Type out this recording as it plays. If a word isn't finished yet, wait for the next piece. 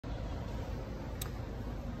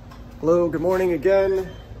Hello, good morning again.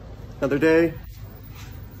 Another day,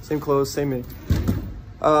 same clothes, same me.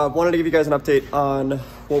 Wanted to give you guys an update on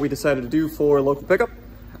what we decided to do for local pickup.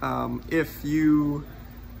 If you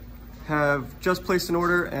have just placed an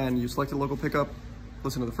order and you selected local pickup,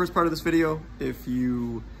 listen to the first part of this video. If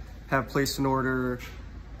you have placed an order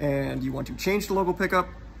and you want to change to local pickup,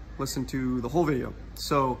 listen to the whole video.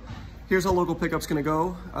 So here's how local pickup's gonna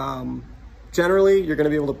go. Generally, you're gonna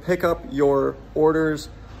be able to pick up your orders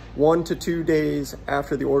 1 to 2 days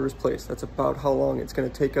after the order's placed. That's about how long it's gonna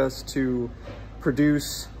take us to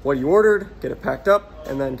produce what you ordered, get it packed up,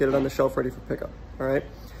 and then get it on the shelf ready for pickup, all right?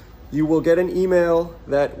 You will get an email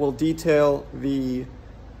that will detail the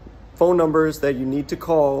phone numbers that you need to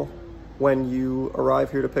call when you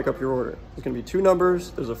arrive here to pick up your order. There's gonna be 2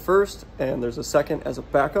 numbers. There's a first and there's a second as a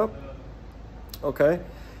backup, okay?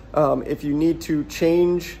 If you need to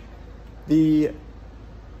change the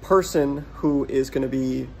person who is gonna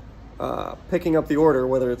be picking up the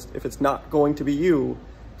order, if it's not going to be you,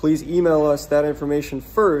 please email us that information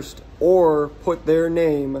first or put their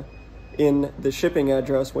name in the shipping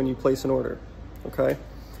address when you place an order, okay?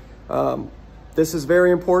 This is very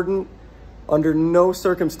important. Under no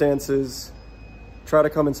circumstances, try to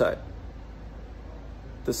come inside.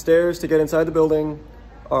 The stairs to get inside the building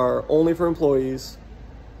are only for employees.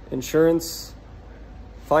 Insurance,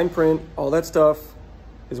 fine print, all that stuff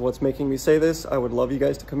is what's making me say this. I would love you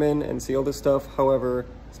guys to come in and see all this stuff. However,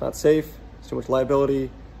 it's not safe, it's too much liability.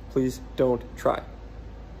 Please don't try.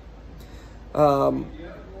 The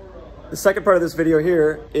second part of this video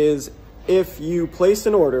here is if you placed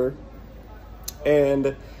an order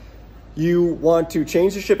and you want to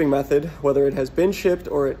change the shipping method, whether it has been shipped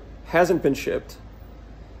or it hasn't been shipped,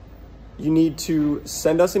 you need to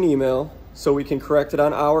send us an email so we can correct it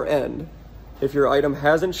on our end. If your item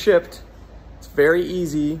hasn't shipped, it's very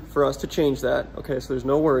easy for us to change that, okay? So there's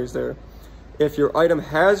no worries there. If your item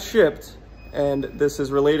has shipped, and this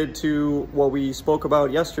is related to what we spoke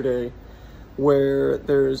about yesterday, where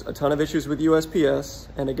there's a ton of issues with USPS,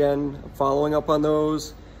 and again, following up on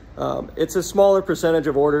those, it's a smaller percentage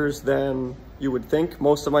of orders than you would think.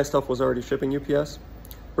 Most of my stuff was already shipping UPS.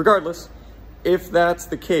 Regardless, if that's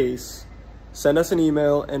the case, send us an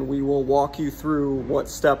email and we will walk you through what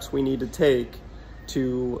steps we need to take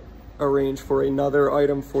to arrange for another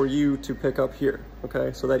item for you to pick up here,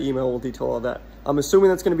 okay? So that email will detail all that. I'm assuming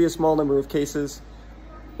that's gonna be a small number of cases.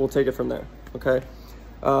 We'll take it from there, okay?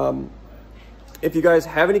 If you guys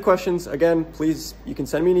have any questions, again, please, you can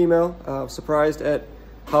send me an email. Surprised at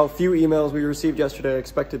how few emails we received yesterday. I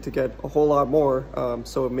expected to get a whole lot more.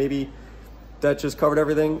 So maybe that just covered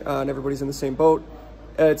everything and everybody's in the same boat.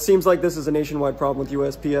 It seems like this is a nationwide problem with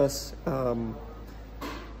USPS.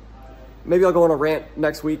 Maybe I'll go on a rant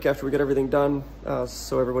next week after we get everything done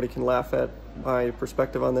so everybody can laugh at my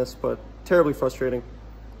perspective on this, but terribly frustrating.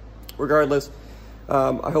 Regardless,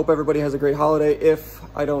 I hope everybody has a great holiday if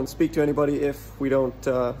I don't speak to anybody, if we don't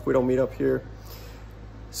meet up here.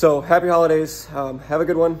 So happy holidays, have a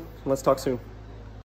good one, and let's talk soon.